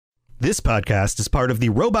This podcast is part of the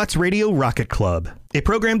Robots Radio Rocket Club, a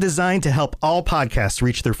program designed to help all podcasts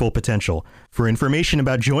reach their full potential. For information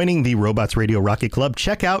about joining the Robots Radio Rocket Club,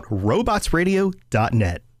 check out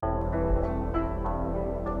robotsradio.net.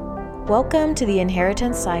 Welcome to the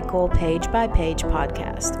Inheritance Cycle Page by Page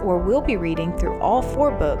podcast, where we'll be reading through all 4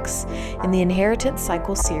 books in the Inheritance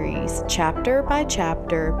Cycle series, chapter by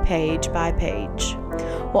chapter, page by page.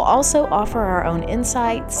 We'll also offer our own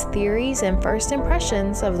insights, theories, and first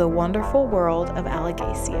impressions of the wonderful world of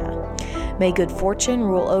Alagacia. May good fortune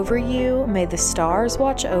rule over you, may the stars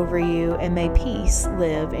watch over you, and may peace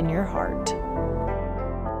live in your heart.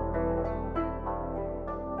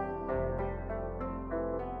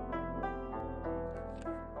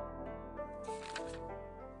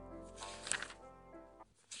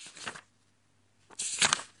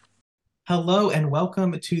 Hello and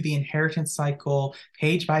welcome to the Inheritance Cycle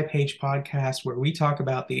Page by Page podcast, where we talk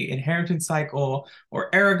about the Inheritance Cycle or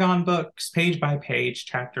Eragon books page by page,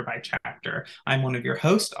 chapter by chapter. I'm one of your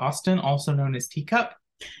hosts, Austin, also known as Teacup.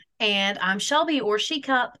 And I'm Shelby, or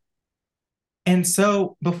She-Cup. And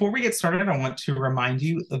so before we get started, I want to remind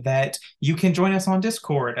you that you can join us on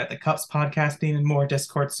Discord at the Cups Podcasting and More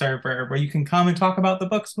Discord server, where you can come and talk about the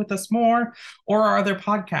books with us more, or our other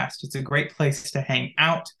podcast. It's a great place to hang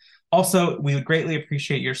out. Also, we would greatly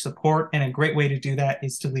appreciate your support, and a great way to do that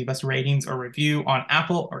is to leave us ratings or review on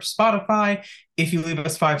Apple or Spotify. If you leave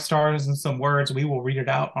us 5 stars and some words, we will read it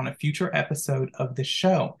out on a future episode of the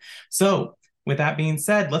show. So, with that being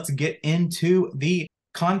said, let's get into the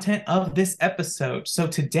content of this episode. So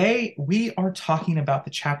today, we are talking about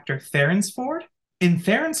the chapter Therinsford. In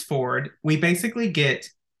Therinsford, we basically get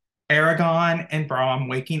Eragon and Brom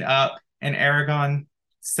waking up, and Eragon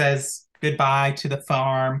says goodbye to the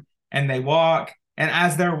farm. And they walk, and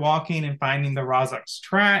as they're walking and finding the Razak's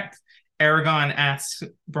track, Eragon asks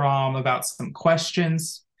Brom about some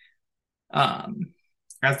questions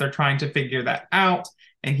as they're trying to figure that out,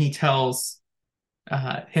 and he tells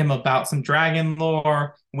him about some dragon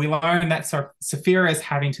lore. We learn that Saphira is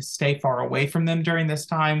having to stay far away from them during this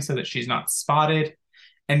time so that she's not spotted.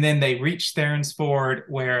 And then they reach Therinsford,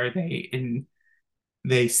 where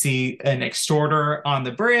they see an extorter on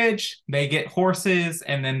the bridge, they get horses,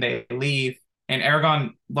 and then they leave. And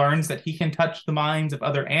Eragon learns that he can touch the minds of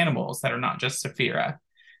other animals that are not just Saphira,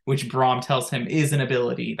 which Brom tells him is an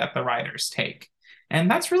ability that the riders take. And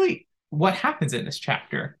that's really what happens in this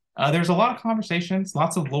chapter. There's a lot of conversations,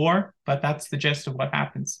 lots of lore, but that's the gist of what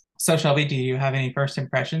happens. So Shelby, do you have any first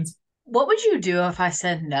impressions? What would you do if I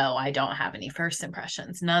said, no, I don't have any first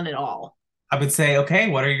impressions? None at all. I would say, okay,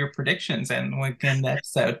 what are your predictions? And we can end the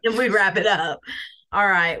episode. If we wrap it up. All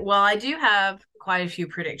right. Well, I do have quite a few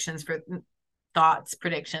predictions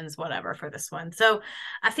predictions, whatever, for this one. So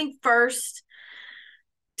I think first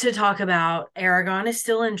to talk about, Eragon is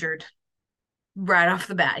still injured. Right off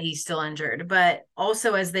the bat, he's still injured. But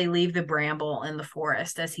also as they leave the bramble in the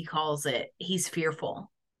forest, as he calls it, he's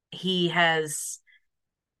fearful. He has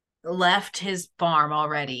left his farm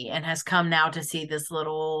already and has come now to see this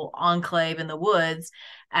little enclave in the woods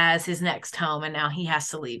as his next home, and now he has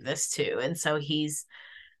to leave this too, and so he's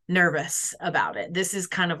nervous about it. This is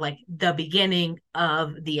kind of like the beginning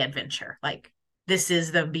of the adventure. Like, this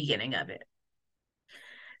is the beginning of it.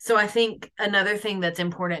 So I think another thing that's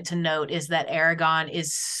important to note is that Eragon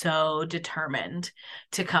is so determined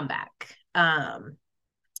to come back.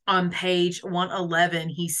 On page 111,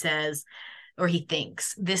 he says, or he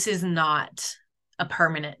thinks, this is not a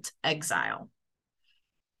permanent exile.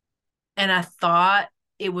 And I thought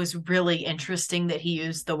it was really interesting that he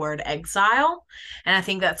used the word exile. And I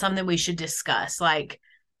think that's something we should discuss. Like,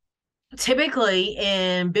 typically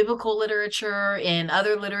in biblical literature, in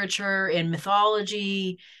other literature, in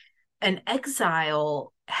mythology, an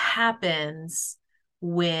exile happens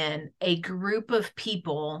when a group of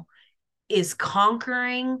people is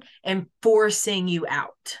conquering and forcing you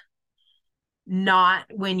out. Not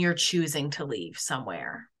when you're choosing to leave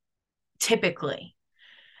somewhere, typically.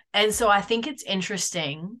 And so I think it's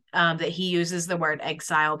interesting that he uses the word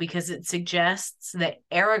exile, because it suggests that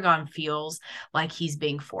Eragon feels like he's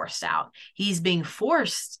being forced out. He's being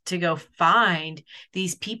forced to go find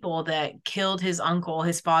these people that killed his uncle,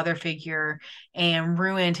 his father figure, and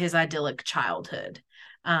ruined his idyllic childhood.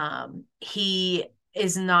 He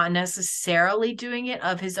is not necessarily doing it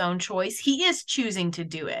of his own choice. He is choosing to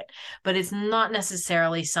do it, but it's not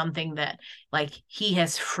necessarily something that, like, he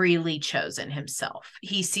has freely chosen himself.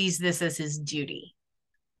 He sees this as his duty.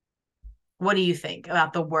 What do you think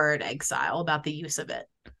about the word exile, about the use of it?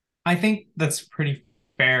 I think that's pretty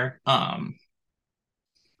fair. And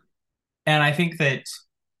I think that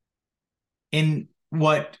in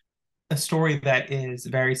what a story that is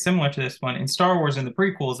very similar to this one. In Star Wars, in the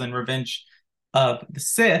prequels and Revenge of the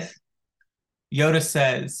Sith, Yoda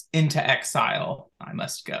says, "Into exile I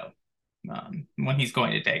must go," when he's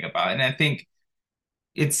going to Dagobah. And I think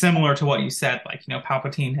it's similar to what you said, like,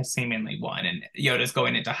 Palpatine has seemingly won and Yoda's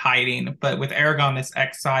going into hiding. But with Eragon, this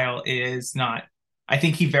exile is not, I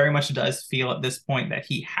think he very much does feel at this point that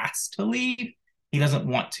he has to leave. He doesn't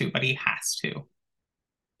want to, but he has to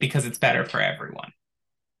because it's better for everyone.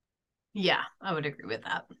 Yeah, I would agree with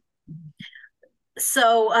that.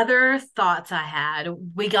 So other thoughts I had,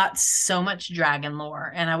 we got so much dragon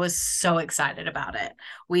lore and I was so excited about it.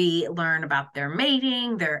 We learn about their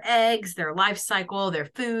mating, their eggs, their life cycle, their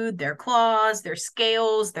food, their claws, their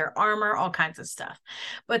scales, their armor, all kinds of stuff.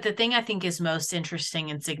 But the thing I think is most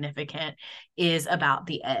interesting and significant is about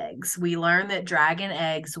the eggs. We learn that dragon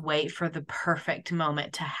eggs wait for the perfect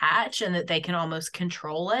moment to hatch and that they can almost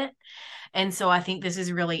control it. And so I think this is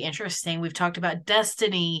really interesting. We've talked about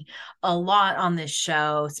destiny a lot on this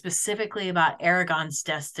show, specifically about Eragon's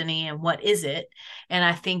destiny and what is it. And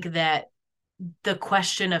I think that the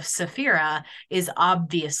question of Saphira is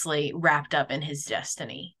obviously wrapped up in his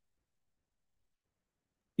destiny.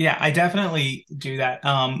 Yeah, I definitely do that.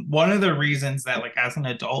 One of the reasons that, like, as an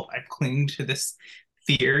adult, I cling to this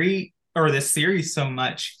theory or this series so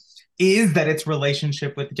much is that its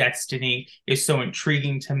relationship with destiny is so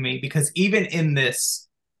intriguing to me, because even in this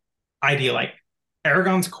idea, like,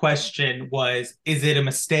 Eragon's question was, is it a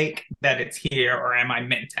mistake that it's here, or am I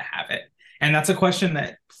meant to have it? And that's a question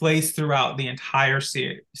that plays throughout the entire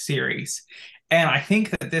series. And I think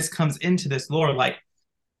that this comes into this lore, like,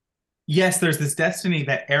 yes, there's this destiny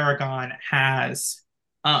that Eragon has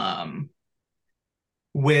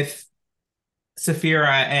with Saphira,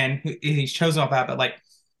 and he's chosen all that, but, like,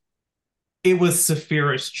 it was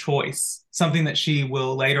Saphira's choice, something that she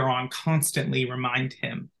will later on constantly remind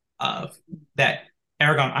him of, that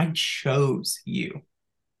Eragon, I chose you.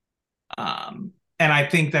 And I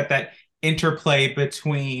think that interplay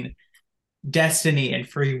between destiny and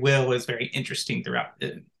free will is very interesting throughout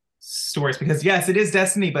the stories, because yes, it is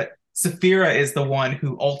destiny, but Saphira is the one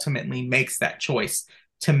who ultimately makes that choice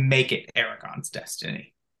to make it Eragon's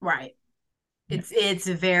destiny. Right. It's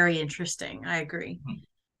very interesting. I agree. Mm-hmm.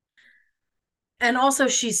 And also,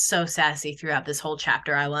 she's so sassy throughout this whole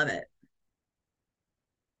chapter. I love it.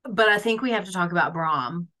 But I think we have to talk about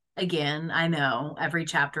Brahm again. I know every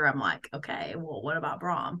chapter I'm like, okay, well, what about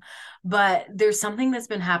Brahm? But there's something that's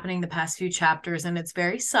been happening the past few chapters, and it's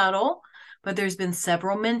very subtle, but there's been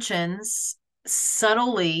several mentions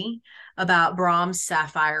subtly about Brahm's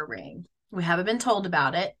sapphire ring. We haven't been told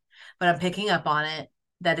about it, but I'm picking up on it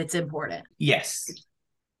that it's important. Yes.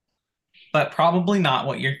 But probably not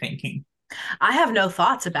what you're thinking. I have no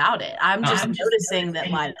thoughts about it. I'm just noticing that,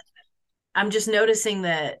 like,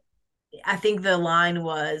 I think the line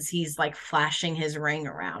was, he's like flashing his ring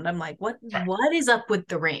around. I'm like, what is up with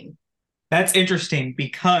the ring? That's interesting,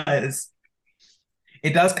 because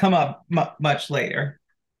it does come up much later.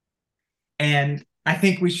 And I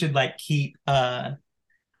think we should, like, keep a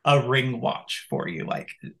ring watch for you. Like,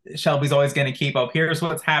 Shelby's always going to keep, oh, here's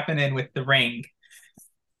what's happening with the ring.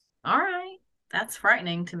 All right. That's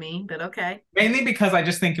frightening to me, but okay. Mainly because I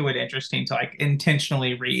just think it would be interesting to, like,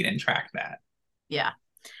 intentionally read and track that. Yeah.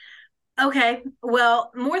 Okay.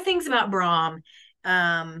 Well, more things about Brahm.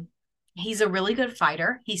 He's a really good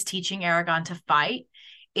fighter. He's teaching Eragon to fight.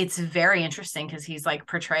 It's very interesting because he's, like,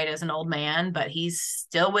 portrayed as an old man, but he's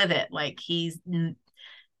still with it. Like, he's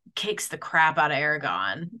kicks the crap out of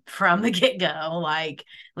Eragon from the get-go, like,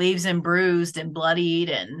 leaves him bruised and bloodied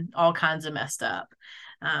and all kinds of messed up.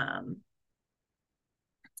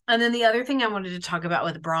 And then the other thing I wanted to talk about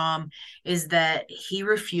with Brahm is that he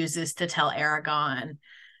refuses to tell Eragon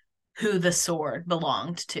who the sword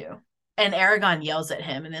belonged to. And Eragon yells at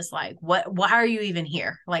him and is like, why are you even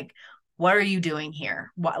here? Like, what are you doing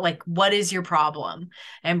here? What is your problem?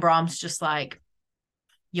 And Brahm's just like,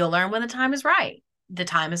 you'll learn when the time is right. The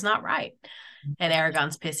time is not right. And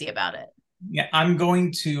Eragon's pissy about it. Yeah, I'm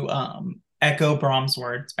going to echo Brahm's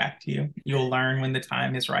words back to you. You'll learn when the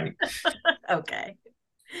time is right. Okay.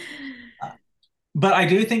 But I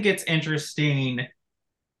do think it's interesting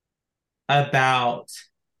about,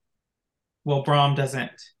 well, Brahm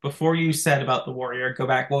doesn't. Before you said about the warrior, go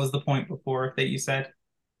back. What was the point before that you said?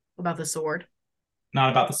 About the sword. Not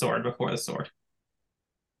about the sword, before the sword.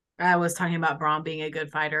 I was talking about Brahm being a good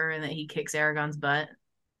fighter and that he kicks Eragon's butt.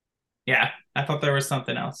 Yeah, I thought there was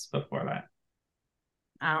something else before that.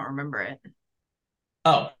 I don't remember it.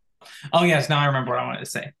 Oh, yes, now I remember what I wanted to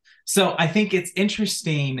say. So I think it's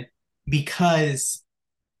interesting because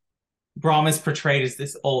Brahm is portrayed as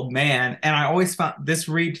this old man. And I always found this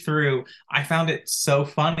read through, I found it so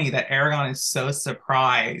funny that Eragon is so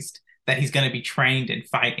surprised that he's going to be trained in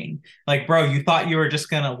fighting. Like, bro, you thought you were just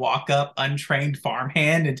going to walk up untrained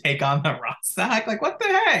farmhand and take on the Rossack? Like, what the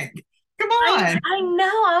heck? Come on. I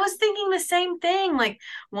know. I was thinking the same thing. Like,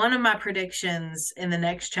 one of my predictions in the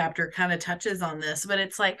next chapter kind of touches on this, but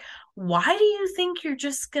it's like, why do you think you're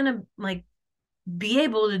just going to like be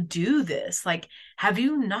able to do this? Like, have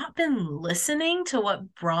you not been listening to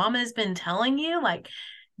what Brahm has been telling you? Like,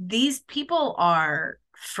 these people are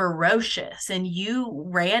ferocious, and you,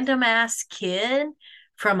 random ass kid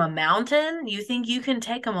from a mountain, you think you can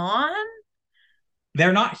take them on?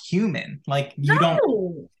 They're not human. Like, you don't.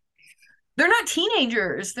 No, they're not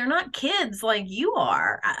teenagers. They're not kids like you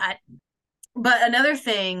are. But another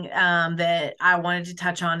thing that I wanted to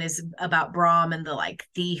touch on is about Brahm and the like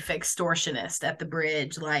thief extortionist at the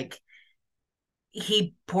bridge. Like,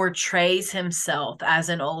 he portrays himself as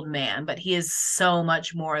an old man, but he is so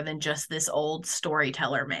much more than just this old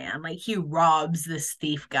storyteller man. Like, he robs this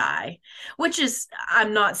thief guy, which is,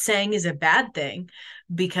 I'm not saying is a bad thing,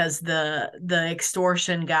 because the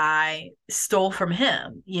extortion guy stole from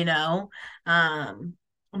him, you know.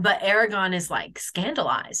 But Eragon is like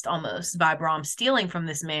scandalized almost by Brahm stealing from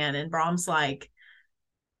this man, and Brahm's like,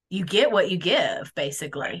 you get what you give,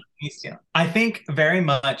 basically. I think very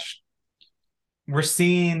much we're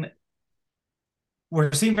seeing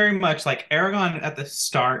very much like Eragon at the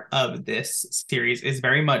start of this series is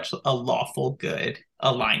very much a lawful good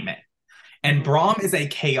alignment. And Brahm is a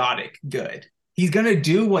chaotic good. He's going to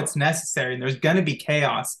do what's necessary, and there's going to be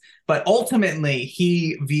chaos. But ultimately,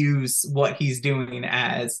 he views what he's doing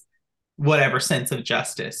as whatever sense of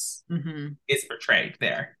justice is portrayed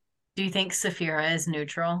there. Do you think Saphira is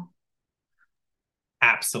neutral?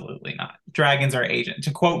 Absolutely not. Dragons are agents.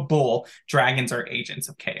 To quote Bull, dragons are agents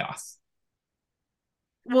of chaos.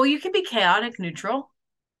 Well, you can be chaotic neutral.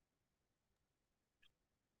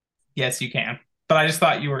 Yes, you can. But I just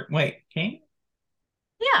thought you were... Wait, can you?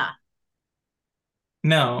 Yeah.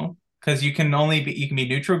 No, because you can be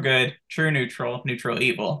neutral good, true neutral, neutral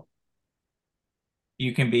evil.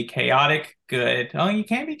 You can be chaotic good. Oh, you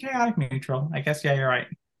can't be chaotic neutral. I guess, yeah, you're right.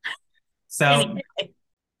 So, anyway.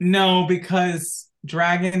 No, because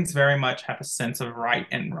dragons very much have a sense of right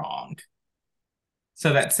and wrong.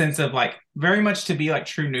 So that sense of like, very much to be like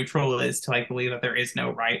true neutral is to like believe that there is no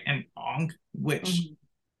right and wrong, which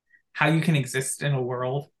how you can exist in a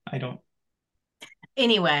world, I don't.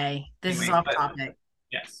 Anyway, this is off topic.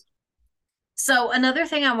 Yes. So another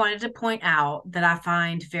thing I wanted to point out that I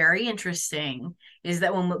find very interesting is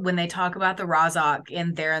that when they talk about the Razak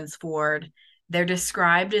in Therinsford, they're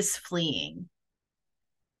described as fleeing.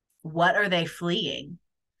 What are they fleeing?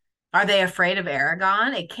 Are they afraid of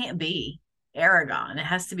Eragon? It can't be Eragon. It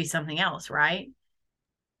has to be something else, right?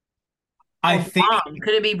 I think. Brahm.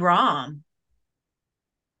 Could it be Brahm?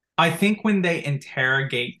 I think when they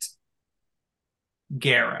interrogate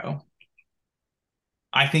Garrow,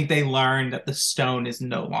 I think they learn that the stone is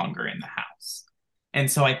no longer in the house.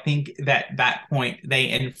 And so I think that at that point they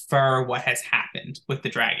infer what has happened with the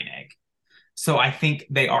dragon egg. So I think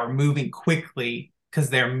they are moving quickly because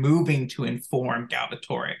they're moving to inform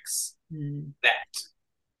Galbatorix that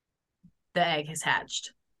the egg has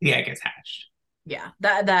hatched. The egg has hatched. Yeah,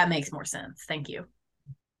 that makes more sense. Thank you.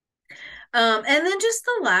 And then just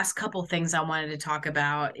the last couple things I wanted to talk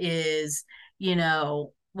about is, you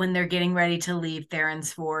know, when they're getting ready to leave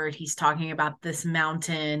Therinsford, he's talking about this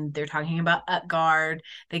mountain. They're talking about Utgard.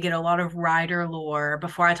 They get a lot of rider lore.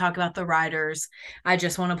 Before I talk about the riders, I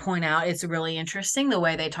just want to point out it's really interesting the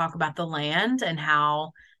way they talk about the land and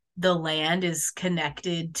how the land is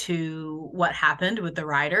connected to what happened with the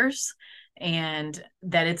riders, and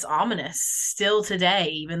that it's ominous still today,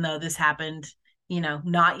 even though this happened, you know,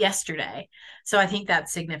 not yesterday. So I think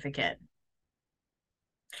that's significant.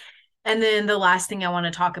 And then the last thing I want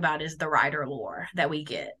to talk about is the rider lore that we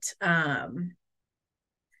get.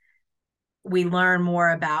 We learn more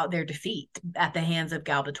about their defeat at the hands of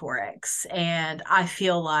Galbatorix. And I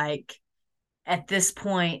feel like at this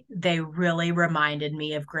point, they really reminded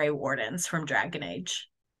me of Grey Wardens from Dragon Age.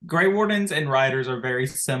 Grey Wardens and riders are very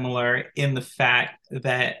similar in the fact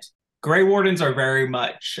that Grey Wardens are very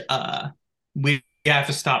much, we have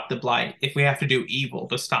to stop the blight. If we have to do evil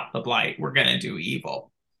to stop the blight, we're going to do evil.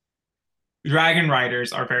 Dragon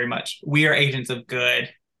Riders are very much, we are agents of good,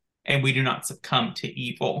 and we do not succumb to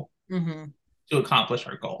evil to accomplish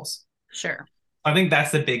our goals. Sure. I think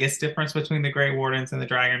that's the biggest difference between the Grey Wardens and the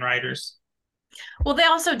Dragon Riders. Well, they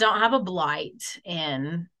also don't have a blight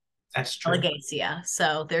in that's true. Legacia,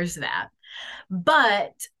 so there's that.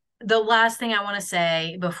 But the last thing I want to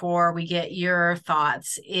say before we get your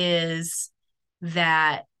thoughts is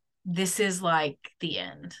that this is like the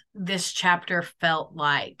end. This chapter felt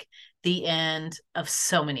like the end of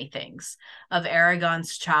so many things, of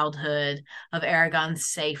Eragon's childhood, of Eragon's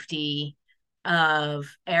safety,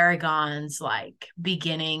 of Eragon's like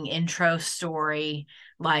beginning intro story.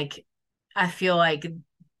 Like, I feel like,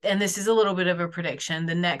 and this is a little bit of a prediction,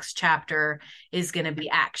 the next chapter is going to be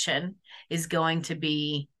action, is going to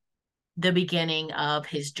be the beginning of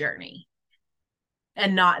his journey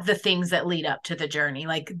and not the things that lead up to the journey.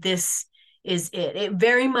 Like, this is it. It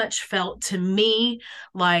very much felt to me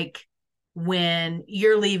like when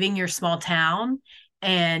you're leaving your small town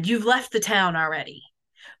and you've left the town already,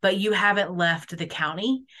 but you haven't left the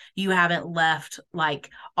county. You haven't left, like,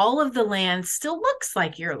 all of the land still looks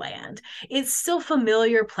like your land. It's still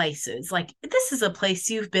familiar places. Like, this is a place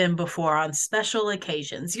you've been before on special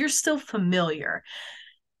occasions. You're still familiar.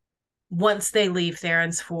 Once they leave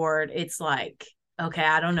Therinsford, it's like, okay,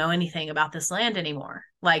 I don't know anything about this land anymore.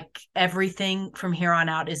 Like, everything from here on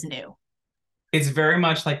out is new. It's very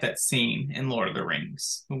much like that scene in Lord of the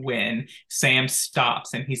Rings when Sam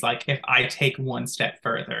stops and he's like, if I take one step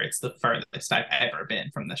further, it's the furthest I've ever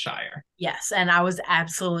been from the Shire. Yes, and I was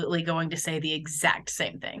absolutely going to say the exact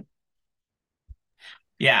same thing.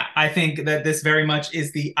 Yeah, I think that this very much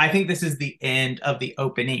is I think this is the end of the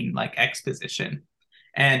opening, like, exposition.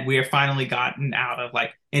 And we have finally gotten out of,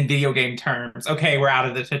 like, in video game terms, okay, we're out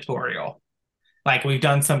of the tutorial. Like, we've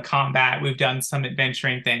done some combat, we've done some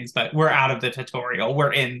adventuring things, but we're out of the tutorial.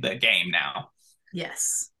 We're in the game now.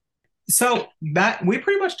 Yes. So that we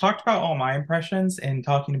pretty much talked about all my impressions and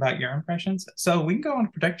talking about your impressions. So we can go on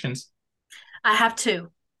to predictions. I have two.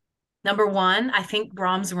 Number one, I think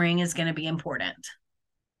Brom's ring is going to be important.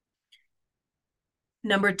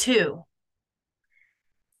 Number two,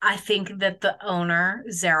 I think that the owner,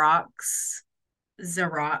 Xeroc's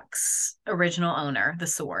original owner, the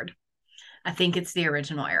sword, I think it's the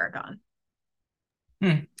original Eragon.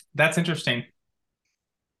 That's interesting.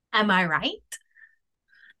 Am I right?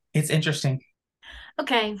 It's interesting.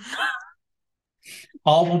 Okay.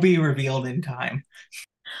 All will be revealed in time.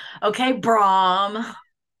 Okay, Brom.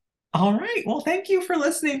 All right. Well, thank you for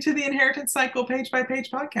listening to the Inheritance Cycle Page by Page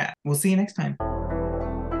podcast. We'll see you next time.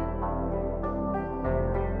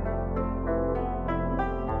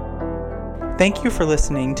 Thank you for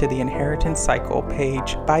listening to the Inheritance Cycle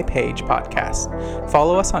Page by Page podcast.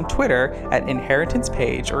 Follow us on Twitter at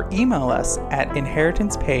InheritancePage or email us at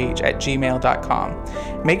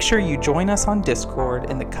inheritancepage@gmail.com. Make sure you join us on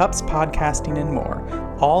Discord in the Cups Podcasting and more.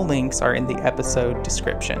 All links are in the episode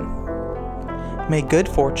description. May good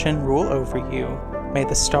fortune rule over you, may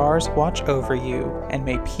the stars watch over you, and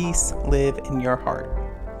may peace live in your heart.